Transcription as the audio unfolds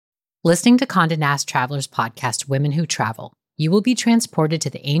Listening to Condé Nast Traveler's podcast, Women Who Travel, you will be transported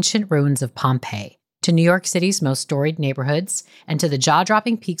to the ancient ruins of Pompeii, to New York City's most storied neighborhoods, and to the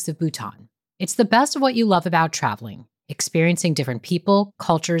jaw-dropping peaks of Bhutan. It's the best of what you love about traveling, experiencing different people,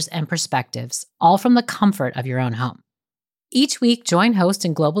 cultures, and perspectives, all from the comfort of your own home. Each week, join host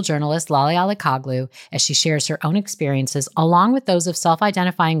and global journalist Lale Alikoglu as she shares her own experiences along with those of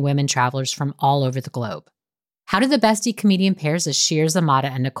self-identifying women travelers from all over the globe. How do the bestie comedian pairs of Shir Zamata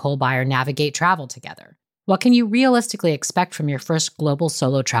and Nicole Byer navigate travel together? What can you realistically expect from your first global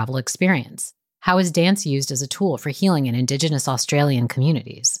solo travel experience? How is dance used as a tool for healing in Indigenous Australian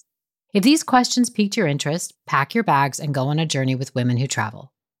communities? If these questions piqued your interest, pack your bags and go on a journey with Women Who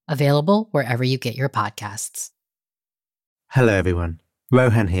Travel. Available wherever you get your podcasts. Hello everyone,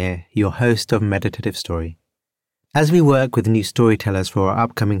 Rohan here, your host of Meditative Story. As we work with new storytellers for our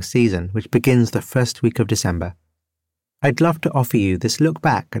upcoming season, which begins the first week of December, I'd love to offer you this look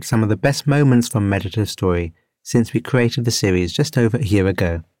back at some of the best moments from Meditative Story since we created the series just over a year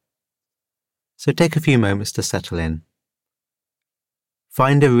ago. So take a few moments to settle in.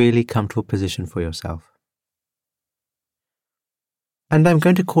 Find a really comfortable position for yourself. And I'm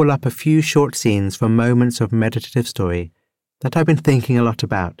going to call up a few short scenes from moments of Meditative Story that I've been thinking a lot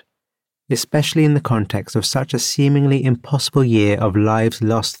about, especially in the context of such a seemingly impossible year of lives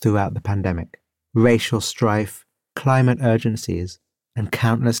lost throughout the pandemic, racial strife, climate urgencies, and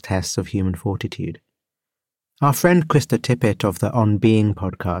countless tests of human fortitude. Our friend Krista Tippett of the On Being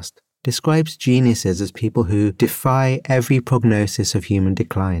podcast describes geniuses as people who defy every prognosis of human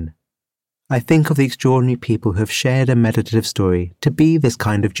decline. I think of the extraordinary people who have shared a meditative story to be this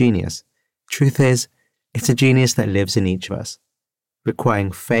kind of genius. Truth is, it's a genius that lives in each of us,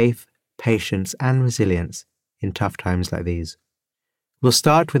 requiring faith, patience, and resilience in tough times like these. We'll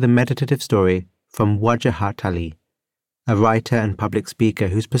start with a meditative story from Wajahat Ali, a writer and public speaker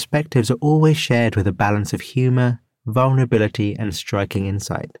whose perspectives are always shared with a balance of humor, vulnerability, and striking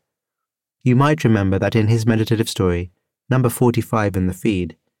insight. You might remember that in his meditative story, number 45 in the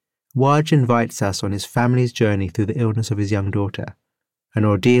feed, Waj invites us on his family's journey through the illness of his young daughter, an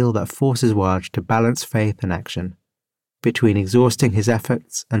ordeal that forces Waj to balance faith and action, between exhausting his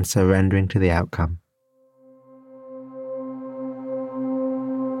efforts and surrendering to the outcome.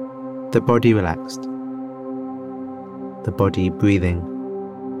 The body relaxed. The body breathing.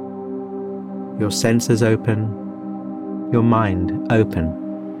 Your senses open. Your mind open.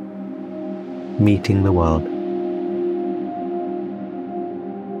 Meeting the world.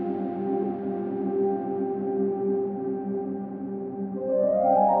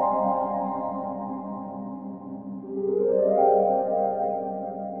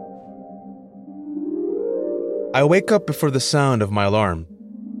 I wake up before the sound of my alarm,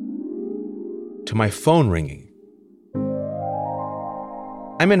 to my phone ringing.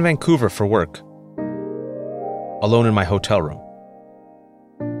 I'm in Vancouver for work, alone in my hotel room.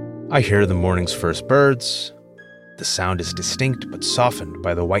 I hear the morning's first birds. The sound is distinct but softened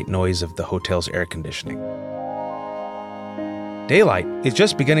by the white noise of the hotel's air conditioning. Daylight is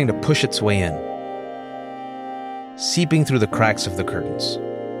just beginning to push its way in, seeping through the cracks of the curtains.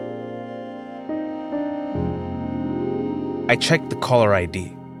 I check the caller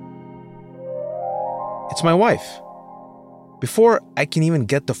ID. It's my wife. Before I can even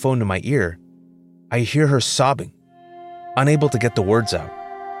get the phone to my ear, I hear her sobbing, unable to get the words out.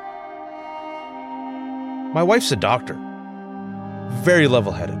 My wife's a doctor, very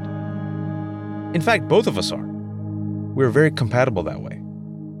level-headed. In fact, both of us are. We're very compatible that way.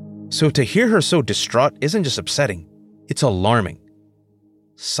 So to hear her so distraught isn't just upsetting, it's alarming.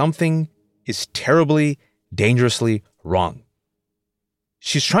 Something is terribly, dangerously wrong.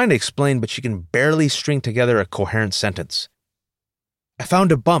 She's trying to explain, but she can barely string together a coherent sentence. I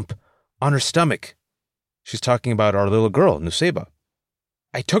found a bump on her stomach. She's talking about our little girl, Nuseba.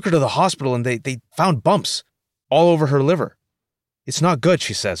 I took her to the hospital and they found bumps all over her liver. It's not good,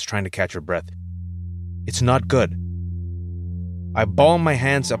 she says, trying to catch her breath. It's not good. I ball my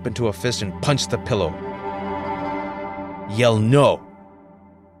hands up into a fist and punch the pillow. Yell no.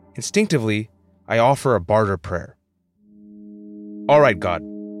 Instinctively, I offer a barter prayer. All right, God,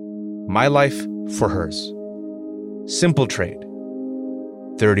 my life for hers. Simple trade.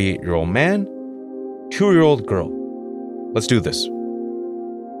 38-year-old man, 2-year-old girl. Let's do this.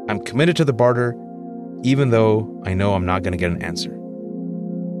 I'm committed to the barter, even though I know I'm not going to get an answer.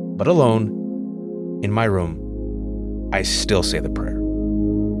 But alone, in my room, I still say the prayer.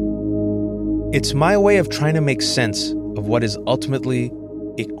 It's my way of trying to make sense of what is ultimately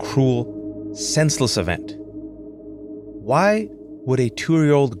a cruel, senseless event. Why would a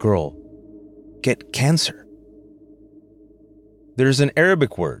 2-year-old girl get cancer? There's an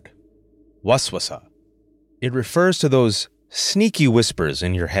Arabic word, Waswasa. It refers to those sneaky whispers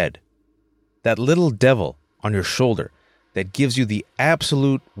in your head, that little devil on your shoulder that gives you the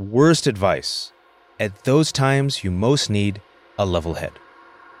absolute worst advice at those times you most need a level head.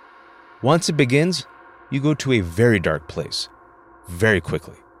 Once it begins, you go to a very dark place, very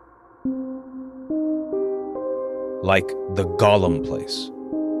quickly. Like the Gollum place.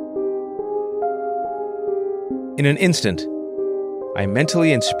 In an instant, I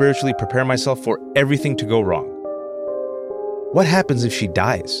mentally and spiritually prepare myself for everything to go wrong. What happens if she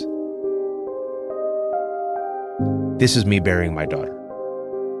dies? This is me burying my daughter.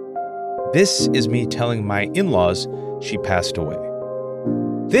 This is me telling my in-laws she passed away.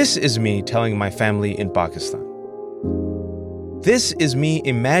 This is me telling my family in Pakistan. This is me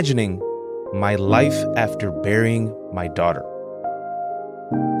imagining my life after burying my daughter.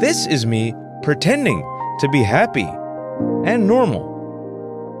 This is me pretending to be happy and normal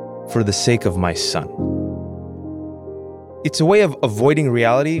for the sake of my son. It's a way of avoiding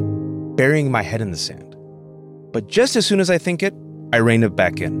reality, burying my head in the sand. But just as soon as I think it, I rein it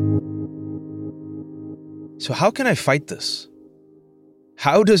back in. So how can I fight this?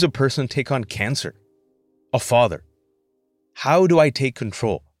 How does a person take on cancer? A father. How do I take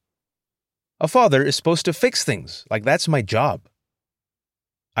control? A father is supposed to fix things, like that's my job.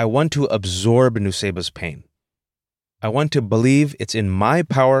 I want to absorb Nusayba's pain. I want to believe it's in my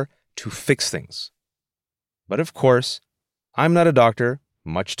power to fix things. But of course, I'm not a doctor,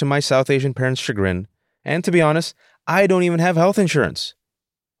 much to my South Asian parents' chagrin, and to be honest, I don't even have health insurance.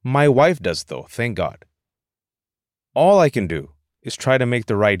 My wife does though, thank God. All I can do is try to make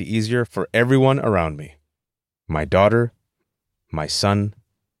the ride easier for everyone around me. My daughter, my son,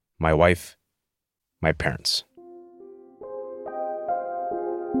 my wife, my parents.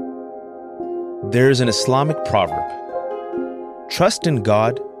 There's an Islamic proverb. Trust in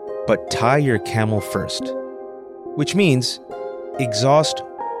God, but tie your camel first. Which means exhaust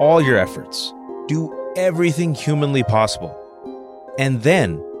all your efforts. Do everything humanly possible. And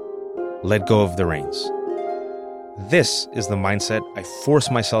then let go of the reins. This is the mindset I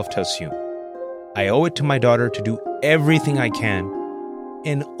force myself to assume. I owe it to my daughter to do everything I can,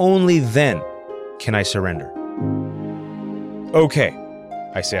 and only then can I surrender. Okay,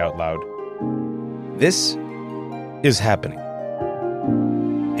 I say out loud. This is happening.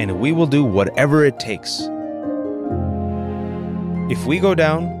 And we will do whatever it takes. If we go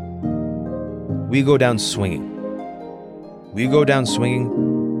down swinging. We go down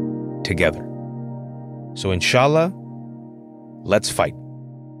swinging together. So inshallah, let's fight.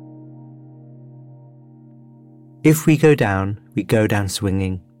 If we go down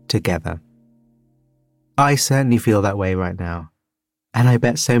swinging together. I certainly feel that way right now, and I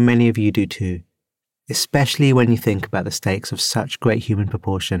bet so many of you do too, especially when you think about the stakes of such great human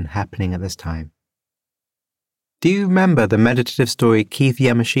proportion happening at this time. Do you remember the meditative story Keith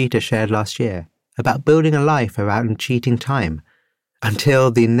Yamashita shared last year about building a life around cheating time until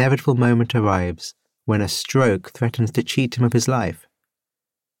the inevitable moment arrives when a stroke threatens to cheat him of his life?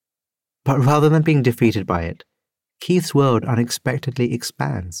 But rather than being defeated by it, Keith's world unexpectedly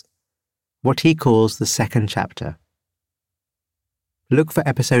expands, what he calls the second chapter. Look for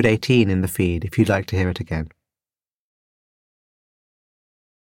episode 18 in the feed if you'd like to hear it again.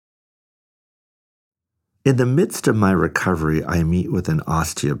 In the midst of my recovery, I meet with an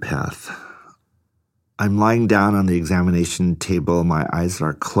osteopath. I'm lying down on the examination table, my eyes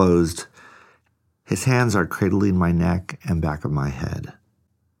are closed. His hands are cradling my neck and back of my head.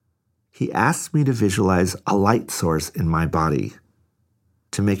 He asks me to visualize a light source in my body.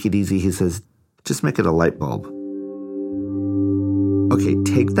 To make it easy, he says, just make it a light bulb. Okay,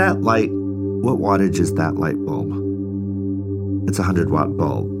 take that light. What wattage is that light bulb? It's a 100-watt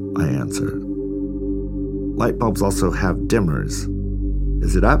bulb, I answer. Light bulbs also have dimmers.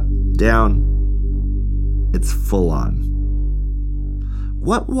 Is it up? Down? It's full on.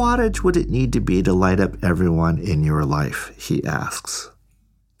 What wattage would it need to be to light up everyone in your life? He asks.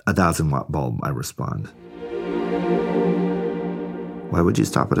 1,000-watt bulb, I respond. Why would you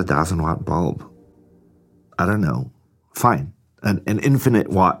stop at a 1,000-watt bulb? I don't know. Fine, an infinite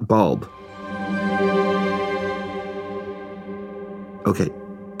watt bulb. Okay,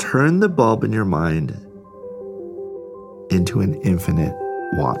 turn the bulb in your mind into an infinite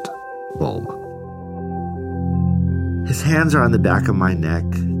watt bulb. His hands are on the back of my neck,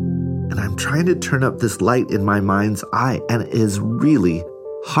 and I'm trying to turn up this light in my mind's eye, and it is really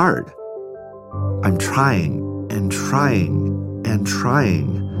hard. I'm trying and trying and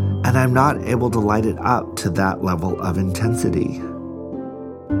trying, and I'm not able to light it up to that level of intensity.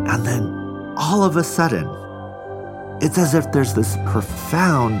 And then, all of a sudden, it's as if there's this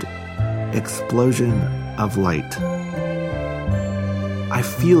profound explosion of light. I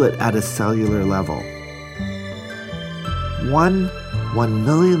feel it at a cellular level.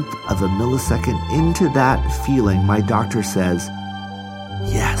 1/1,000,000th of a millisecond into that feeling, my doctor says,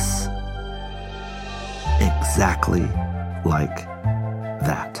 yes, exactly like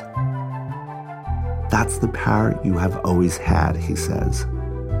that. That's the power you have always had, he says.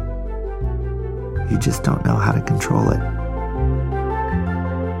 You just don't know how to control it.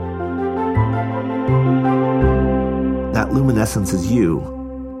 That luminescence is you,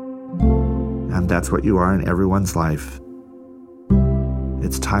 and that's what you are in everyone's life.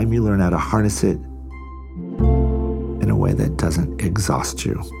 It's time you learn how to harness it in a way that doesn't exhaust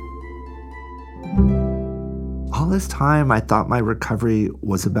you. All this time, I thought my recovery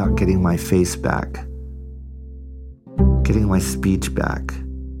was about getting my face back, getting my speech back,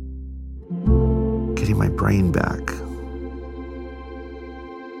 getting my brain back.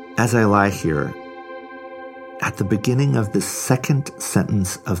 As I lie here, at the beginning of the second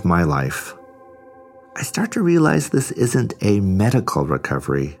sentence of my life, I start to realize this isn't a medical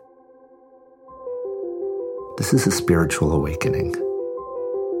recovery. This is a spiritual awakening.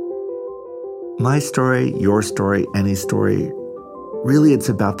 My story, your story, any story, really it's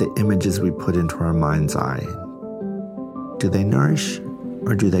about the images we put into our mind's eye. Do they nourish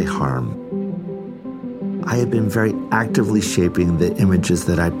or do they harm? I have been very actively shaping the images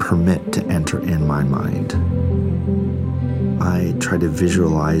that I permit to enter in my mind. I try to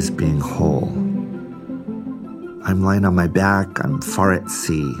visualize being whole. I'm lying on my back, I'm far at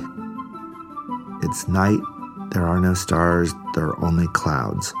sea. It's night, there are no stars, there are only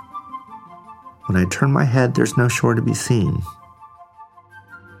clouds. When I turn my head, there's no shore to be seen.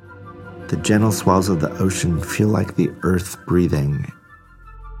 The gentle swells of the ocean feel like the earth breathing,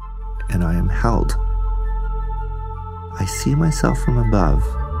 and I am held. I see myself from above.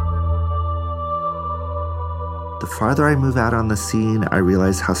 The farther I move out on the scene, I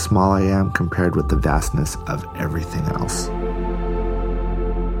realize how small I am compared with the vastness of everything else.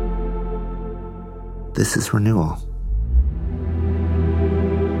 This is renewal.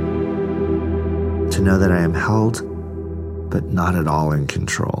 To know that I am held, but not at all in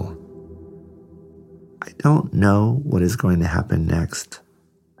control. I don't know what is going to happen next.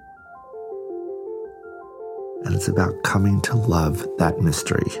 And it's about coming to love that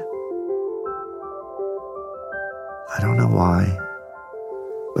mystery. I don't know why,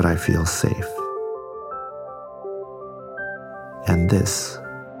 but I feel safe. And this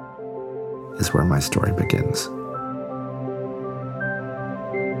is where my story begins.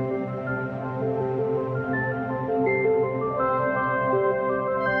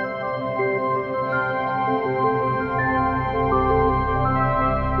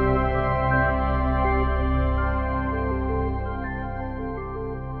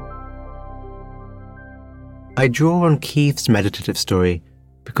 I draw on Keith's meditative story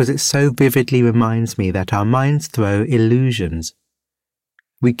because it so vividly reminds me that our minds throw illusions.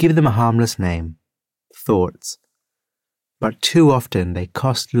 We give them a harmless name, thoughts, but too often they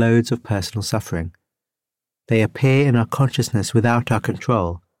cost loads of personal suffering. They appear in our consciousness without our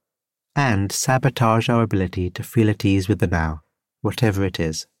control and sabotage our ability to feel at ease with the now, whatever it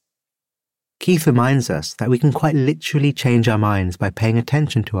is. Keith reminds us that we can quite literally change our minds by paying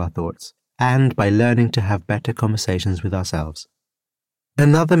attention to our thoughts and by learning to have better conversations with ourselves.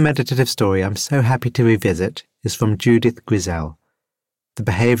 Another meditative story I'm so happy to revisit is from Judith Grisel, the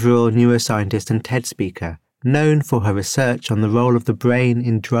behavioral neuroscientist and TED speaker known for her research on the role of the brain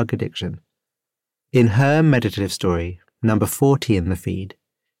in drug addiction. In her meditative story, number 40 in the feed,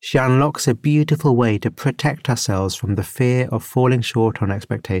 she unlocks a beautiful way to protect ourselves from the fear of falling short on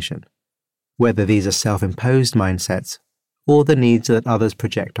expectation, whether these are self-imposed mindsets or the needs that others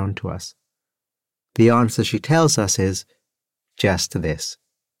project onto us. The answer she tells us is just this.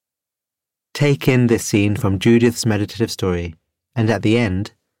 Take in this scene from Judith's meditative story, and at the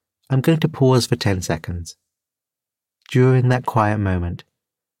end, I'm going to pause for 10 seconds. During that quiet moment,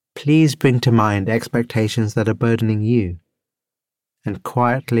 please bring to mind expectations that are burdening you, and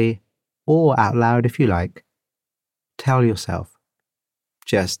quietly, or out loud if you like, tell yourself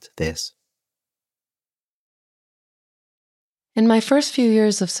just this. In my first few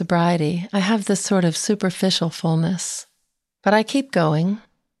years of sobriety, I have this sort of superficial fullness. But I keep going.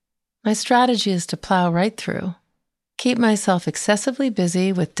 My strategy is to plow right through, keep myself excessively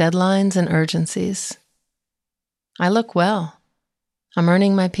busy with deadlines and urgencies. I look well. I'm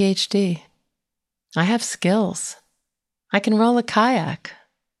earning my PhD. I have skills. I can roll a kayak.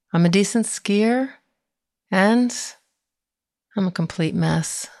 I'm a decent skier. And I'm a complete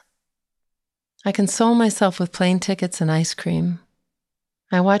mess. I console myself with plane tickets and ice cream.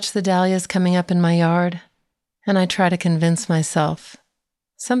 I watch the dahlias coming up in my yard, and I try to convince myself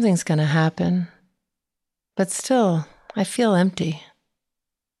something's going to happen. But still, I feel empty.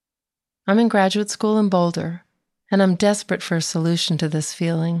 I'm in graduate school in Boulder, and I'm desperate for a solution to this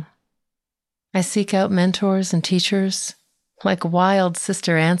feeling. I seek out mentors and teachers, like wild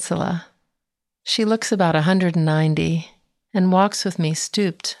Sister Ancilla. She looks about 190 and walks with me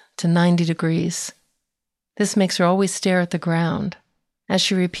stooped to 90 degrees. This makes her always stare at the ground as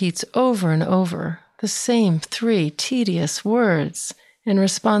she repeats over and over the same 3 tedious words in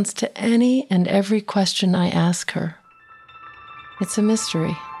response to any and every question I ask her. It's a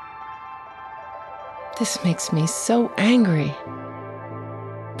mystery. This makes me so angry.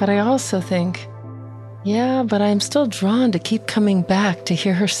 But I also think, yeah, but I'm still drawn to keep coming back to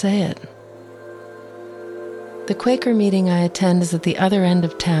hear her say it. The Quaker meeting I attend is at the other end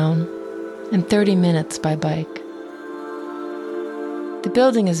of town, and 30 minutes by bike. The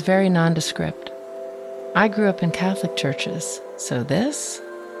building is very nondescript. I grew up in Catholic churches, so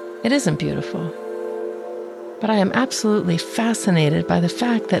it isn't beautiful. But I am absolutely fascinated by the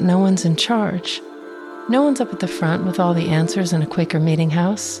fact that no one's in charge. No one's up at the front with all the answers in a Quaker meeting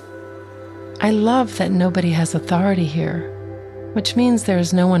house. I love that nobody has authority here, which means there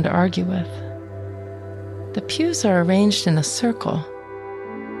is no one to argue with. The pews are arranged in a circle,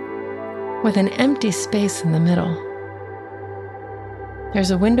 with an empty space in the middle.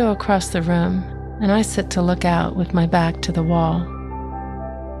 There's a window across the room, and I sit to look out with my back to the wall.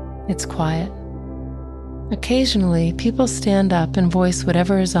 It's quiet. Occasionally, people stand up and voice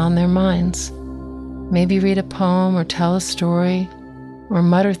whatever is on their minds. Maybe read a poem or tell a story, or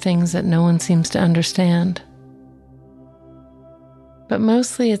mutter things that no one seems to understand. But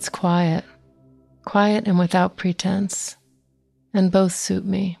mostly it's quiet and without pretense, and both suit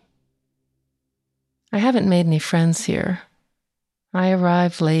me. I haven't made any friends here. I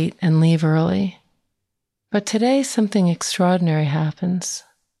arrive late and leave early. But today something extraordinary happens.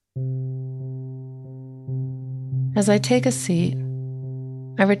 As I take a seat,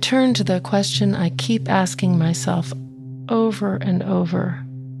 I return to the question I keep asking myself over and over.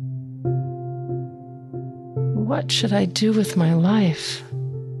 What should I do with my life?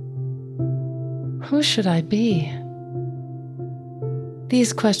 Who should I be?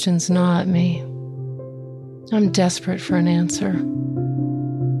 These questions gnaw at me. I'm desperate for an answer.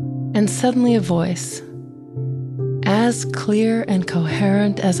 And suddenly a voice, as clear and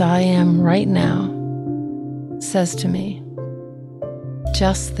coherent as I am right now, says to me,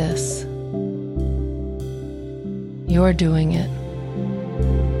 just this. You're doing it.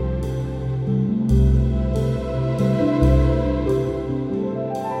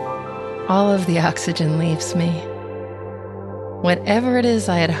 All of the oxygen leaves me. Whatever it is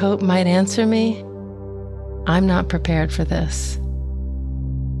I had hoped might answer me, I'm not prepared for this.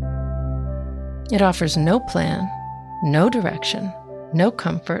 It offers no plan, no direction, no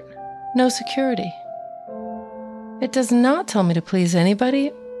comfort, no security. It does not tell me to please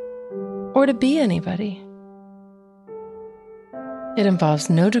anybody or to be anybody. It involves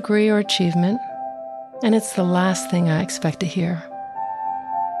no degree or achievement, and it's the last thing I expect to hear.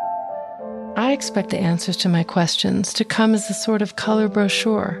 I expect the answers to my questions to come as a sort of color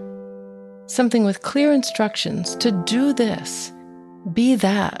brochure, something with clear instructions to do this, be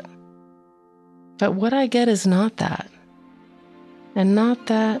that. But what I get is not that. And not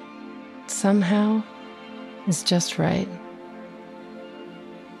that, somehow, is just right.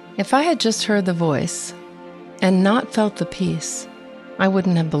 If I had just heard the voice and not felt the peace, I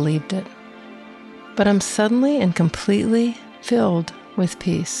wouldn't have believed it. But I'm suddenly and completely filled with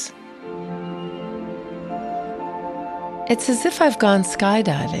peace. It's as if I've gone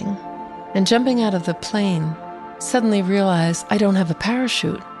skydiving and jumping out of the plane, suddenly realize I don't have a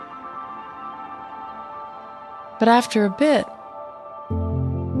parachute. But after a bit,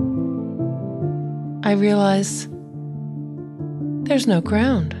 I realize there's no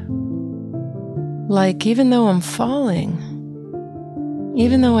ground. Like, even though I'm falling,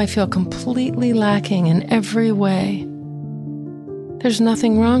 even though I feel completely lacking in every way, there's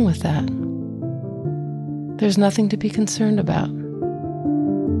nothing wrong with that. There's nothing to be concerned about.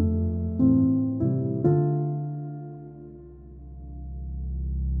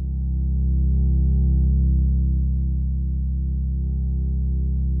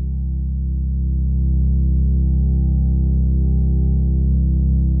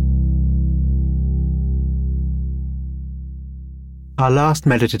 Our last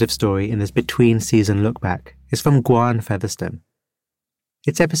meditative story in this between-season look-back is from Guan Featherstone.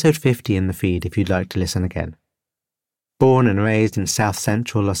 It's episode 50 in the feed if you'd like to listen again. Born and raised in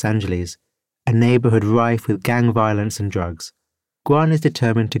south-central Los Angeles, a neighborhood rife with gang violence and drugs, Guan is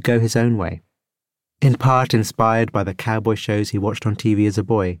determined to go his own way. In part inspired by the cowboy shows he watched on TV as a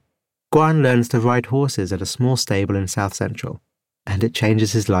boy, Guan learns to ride horses at a small stable in South Central, and it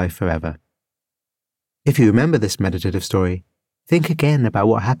changes his life forever. If you remember this meditative story, think again about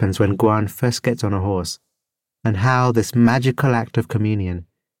what happens when Guan first gets on a horse, and how this magical act of communion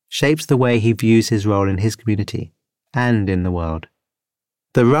shapes the way he views his role in his community and in the world.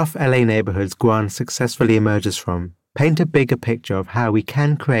 The rough LA neighborhoods Guan successfully emerges from paint a bigger picture of how we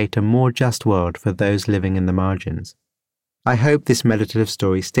can create a more just world for those living in the margins. I hope this meditative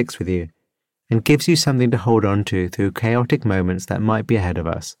story sticks with you and gives you something to hold on to through chaotic moments that might be ahead of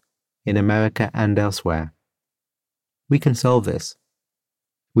us, in America and elsewhere. We can solve this.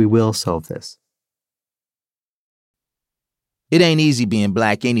 We will solve this. It ain't easy being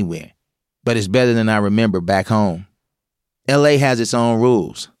black anywhere, but it's better than I remember back home. LA has its own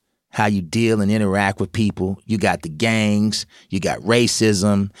rules. How you deal and interact with people. You got the gangs, you got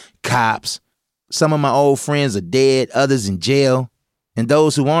racism, cops. Some of my old friends are dead, others in jail, and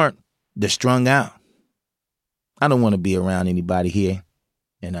those who aren't, they're strung out. I don't want to be around anybody here,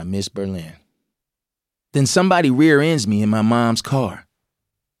 and I miss Berlin. Then somebody rear ends me in my mom's car,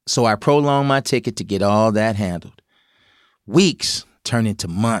 so I prolong my ticket to get all that handled. Weeks turn into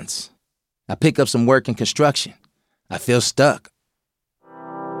months. I pick up some work in construction. I feel stuck.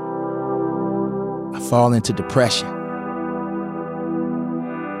 I fall into depression.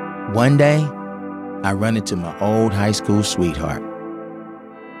 One day, I run into my old high school sweetheart.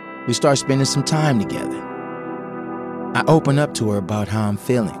 We start spending some time together. I open up to her about how I'm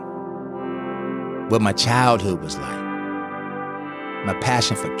feeling, what my childhood was like, my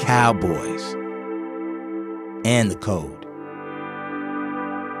passion for cowboys and the code,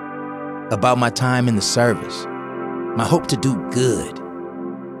 about my time in the service, my hope to do good.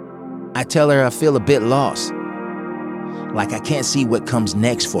 I tell her I feel a bit lost, like I can't see what comes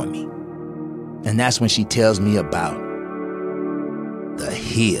next for me. And that's when she tells me about the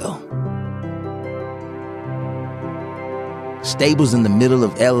Hill. Stables in the middle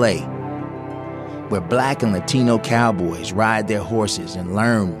of LA, where black and Latino cowboys ride their horses and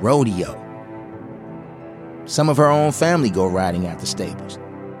learn rodeo. Some of her own family go riding at the stables.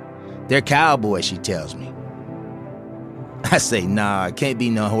 They're cowboys, she tells me. I say, nah, it can't be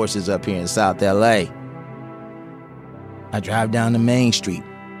no horses up here in South LA. I drive down the main street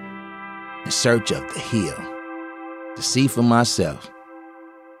in search of the Hill to see for myself.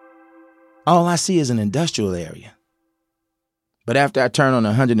 All I see is an industrial area. But after I turn on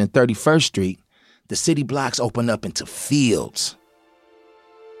 131st Street, the city blocks open up into fields.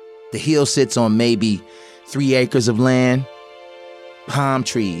 The Hill sits on maybe 3 acres of land, palm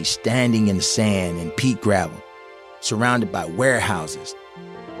trees standing in the sand and peat gravel, surrounded by warehouses.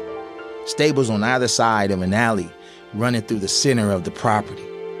 Stables on either side of an alley running through the center of the property.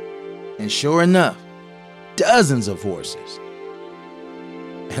 And sure enough, dozens of horses.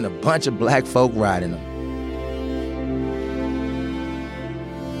 And a bunch of black folk riding them.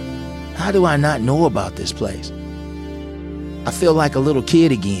 How do I not know about this place? I feel like a little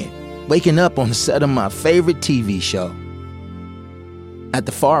kid again, waking up on the set of my favorite TV show. At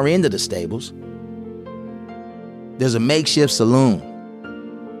the far end of the stables, there's a makeshift saloon.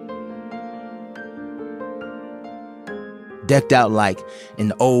 Decked out like in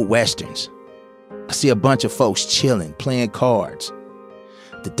the old westerns. I see a bunch of folks chilling, playing cards,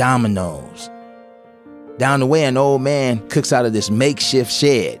 the dominoes. Down the way, an old man cooks out of this makeshift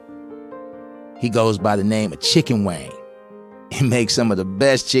shed. He goes by the name of Chicken Wang. He makes some of the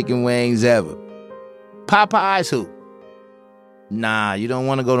best chicken wings ever. Popeyes who? Nah, you don't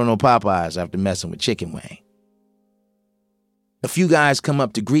want to go to no Popeyes after messing with Chicken Wang. A few guys come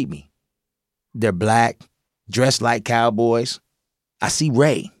up to greet me. They're black, dressed like cowboys. I see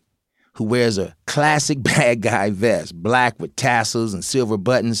Ray, who wears a classic bad guy vest, black with tassels and silver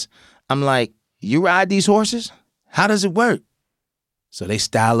buttons. I'm like, you ride these horses? How does it work? So they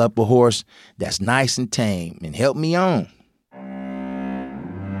style up a horse that's nice and tame and help me on.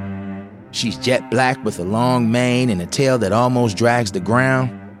 She's jet black with a long mane and a tail that almost drags the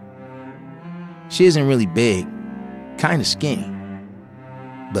ground. She isn't really big, kind of skinny,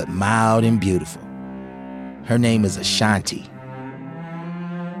 but mild and beautiful. Her name is Ashanti.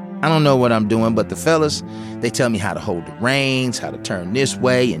 I don't know what I'm doing, but the fellas, they tell me how to hold the reins, how to turn this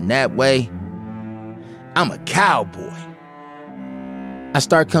way and that way. I'm a cowboy. I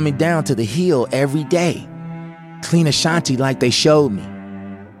start coming down to the Hill every day, clean Ashanti like they showed me.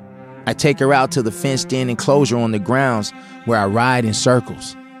 I take her out to the fenced-in enclosure on the grounds where I ride in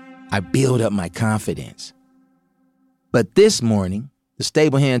circles. I build up my confidence. But this morning, the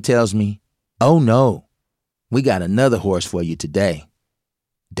stable hand tells me, oh no, We got another horse for you today.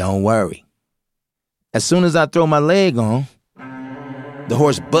 Don't worry. As soon as I throw my leg on, the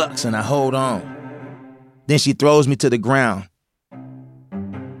horse bucks and I hold on. Then she throws me to the ground.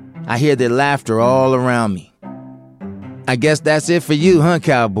 I hear their laughter all around me. I guess that's it for you, huh,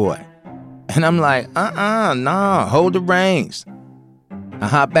 cowboy? And I'm like, nah, hold the reins. I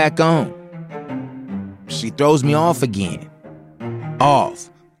hop back on. She throws me off again. Off,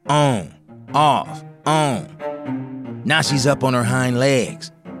 on, off, on. Now she's up on her hind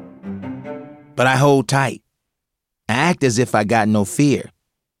legs. But I hold tight. I act as if I got no fear.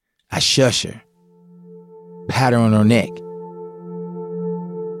 I shush her, pat her on her neck.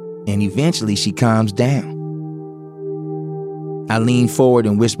 And eventually she calms down. I lean forward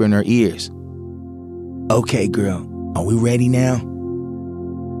and whisper in her ears, "Okay, girl, are we ready now?"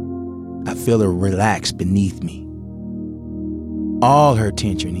 I feel her relax beneath me. All her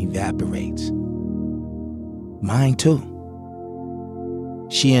tension evaporates. Mine too.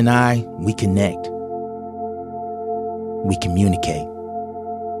 She and I, we connect. We communicate.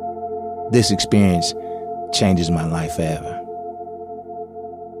 This experience changes my life forever.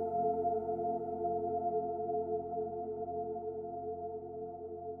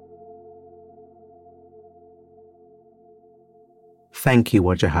 Thank you,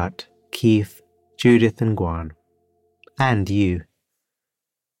 Wajahat, Keith, Judith and Guan. And you.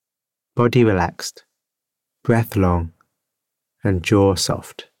 Body relaxed, breath long, and jaw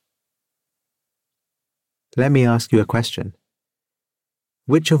soft. Let me ask you a question.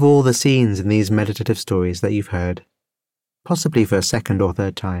 Which of all the scenes in these meditative stories that you've heard, possibly for a second or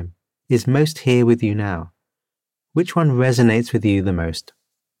third time, is most here with you now? Which one resonates with you the most?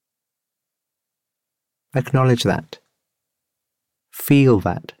 Acknowledge that. Feel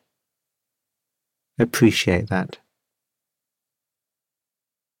that. Appreciate that.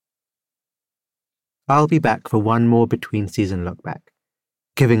 I'll be back for one more between-season look back,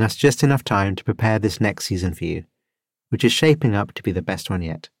 giving us just enough time to prepare this next season for you, which is shaping up to be the best one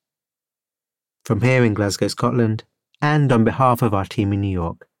yet. From here in Glasgow, Scotland, and on behalf of our team in New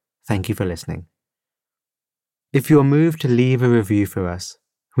York, thank you for listening. If you're moved to leave a review for us,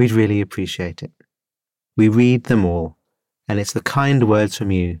 we'd really appreciate it. We read them all, and it's the kind words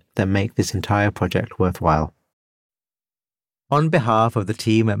from you that make this entire project worthwhile. On behalf of the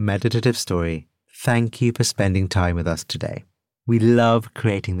team at Meditative Story, thank you for spending time with us today. We love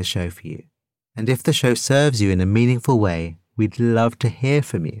creating the show for you. And if the show serves you in a meaningful way, we'd love to hear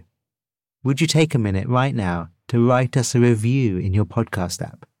from you. Would you take a minute right now to write us a review in your podcast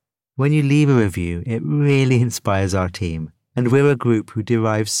app? When you leave a review, it really inspires our team, and we're a group who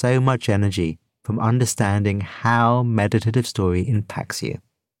derive so much energy from understanding how Meditative Story impacts you.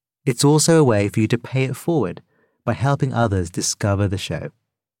 It's also a way for you to pay it forward by helping others discover the show.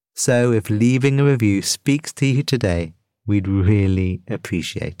 So if leaving a review speaks to you today, we'd really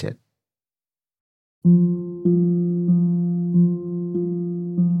appreciate it.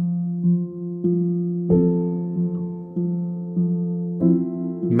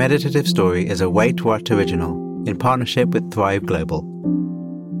 Meditative Story is a Wait What original in partnership with Thrive Global.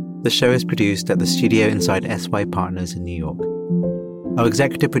 The show is produced at the studio inside SY Partners in New York. Our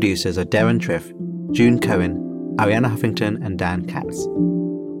executive producers are Darren Triff, June Cohen, Ariana Huffington, and Dan Katz.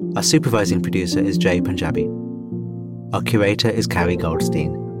 Our supervising producer is Jay Punjabi. Our curator is Carrie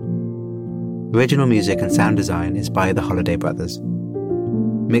Goldstein. Original music and sound design is by the Holiday Brothers.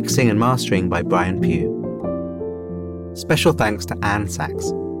 Mixing and mastering by Brian Pugh. Special thanks to Anne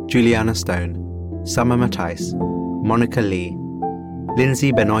Sachs, Juliana Stone, Summer Matthijs, Monica Lee,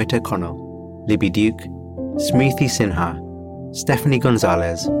 Lindsay Benoit O'Connell, Libby Duke, Smriti Sinha, Stephanie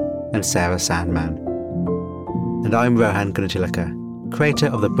Gonzalez, and Sarah Sandman. And I'm Rohan Gunatilaka, creator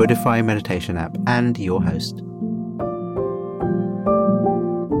of the Buddhify meditation app and your host.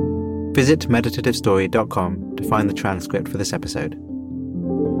 Visit meditativestory.com to find the transcript for this episode.